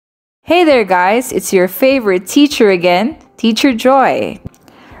Hey there, guys, it's your favorite teacher again, Teacher Joy.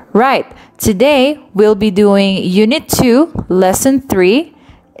 Right, today we'll be doing Unit 2, Lesson 3,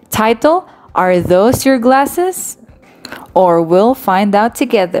 title, Are Those Your Glasses? Or we'll find out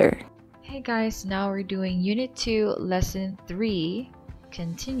together. Hey guys, now we're doing Unit 2, Lesson 3,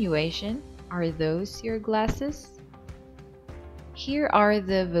 continuation, Are Those Your Glasses? Here are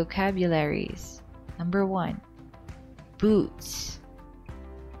the vocabularies. Number 1, boots.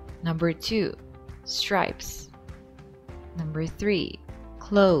 Number 2, stripes. Number 3,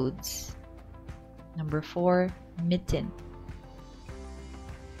 clothes. Number 4, mitten.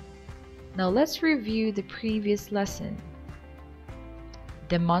 Now let's review the previous lesson.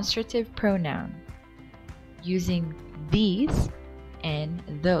 Demonstrative pronoun using these and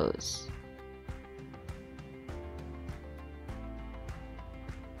those.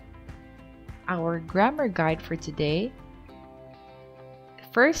 Our grammar guide for today.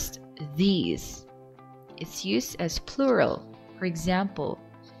 First, these. It's used as plural. For example,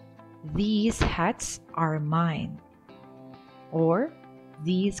 these hats are mine. Or,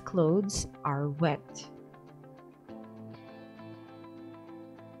 these clothes are wet.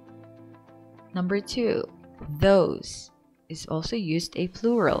 Number 2, those is also used a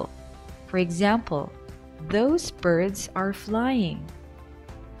plural. For example, those birds are flying.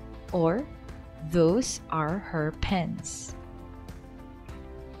 Or, those are her pens.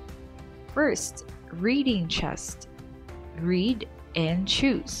 First, reading chest. Read and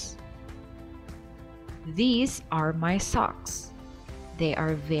choose. These are my socks. They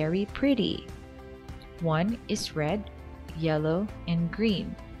are very pretty. One is red, yellow, and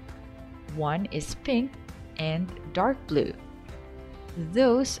green. One is pink and dark blue.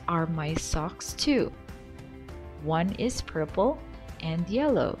 Those are my socks too. One is purple and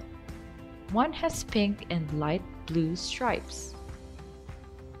yellow. One has pink and light blue stripes.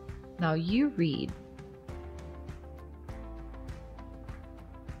 Now you read.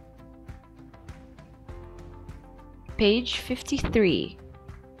 Page 53.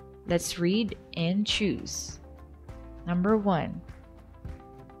 Let's read and choose. Number 1.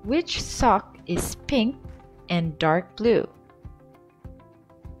 Which sock is pink and dark blue?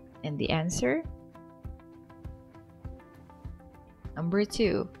 And the answer? Number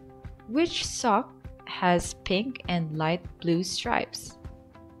 2. Which sock has pink and light blue stripes?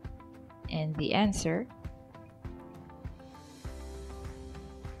 And the answer?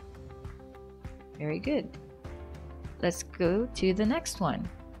 Very good. Let's go to the next one.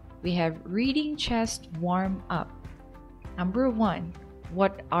 We have reading chest warm up. Number 1.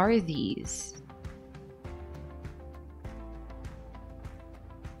 What are these?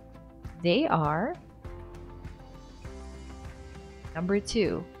 They are. Number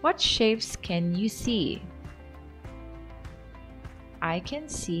 2. What shapes can you see? I can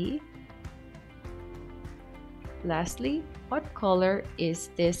see. Lastly, what color is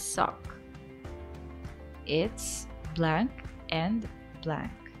this sock? It's blank and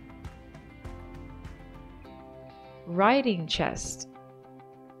blank. Writing chest.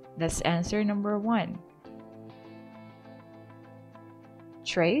 Let's answer number 1.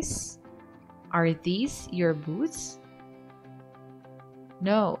 Trace, are these your boots?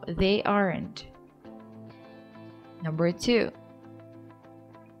 No, they aren't. Number 2.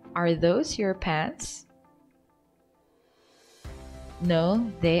 Are those your pants?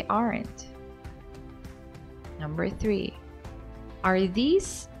 No, they aren't. Number 3. Are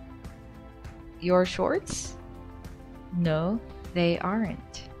these your shorts? No, they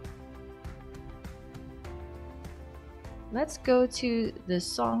aren't. Let's go to the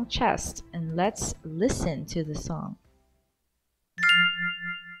song chest and let's listen to the song.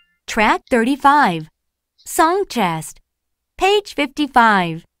 Track 35. Song chest. Page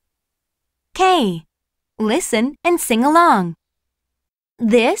 55. K. Listen and sing along.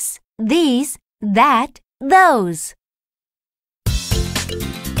 This, these, that, those.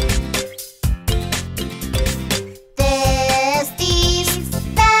 This, these,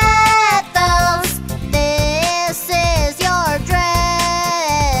 that, those. This is your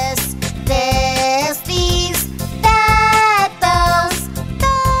dress. This, these, that, those.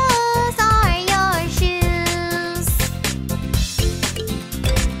 Those are your shoes.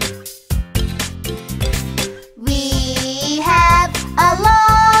 We have a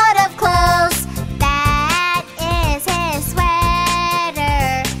lot of clothes. That is his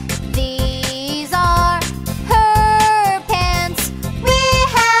sweater. These are her pants. We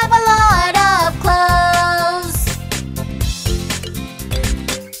have a lot of clothes.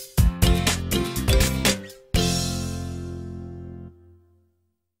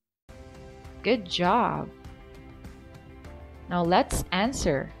 Good job. Now let's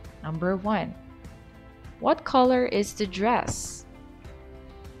answer. Number 1. What color is the dress?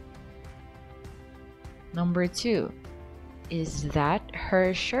 Number 2. Is that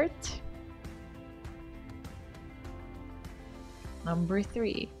her shirt? Number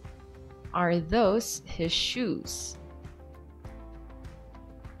 3. Are those his shoes?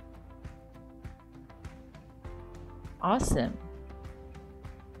 Awesome.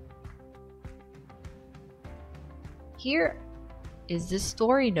 Here is the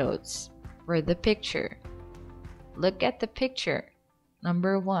story notes for the picture. Look at the picture.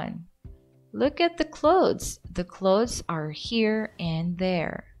 Number 1. Look at the clothes. The clothes are here and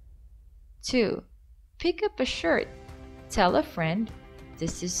there. 2. Pick up a shirt. Tell a friend,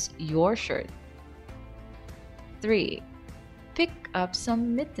 this is your shirt. 3. Pick up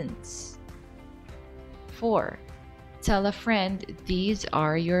some mittens. 4. Tell a friend, these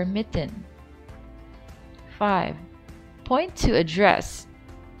are your mittens. 5. Point to a dress.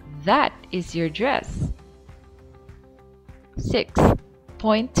 That is your dress. 6.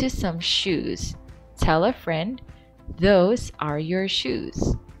 Point to some shoes. Tell a friend, those are your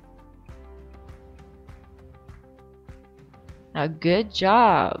shoes. Now, good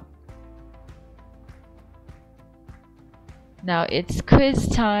job. Now it's quiz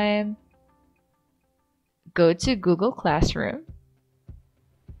time. Go to Google Classroom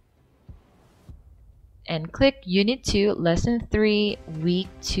and click Unit 2, Lesson 3, Week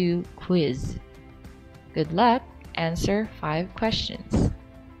 2 quiz. Good luck. Answer 5 questions.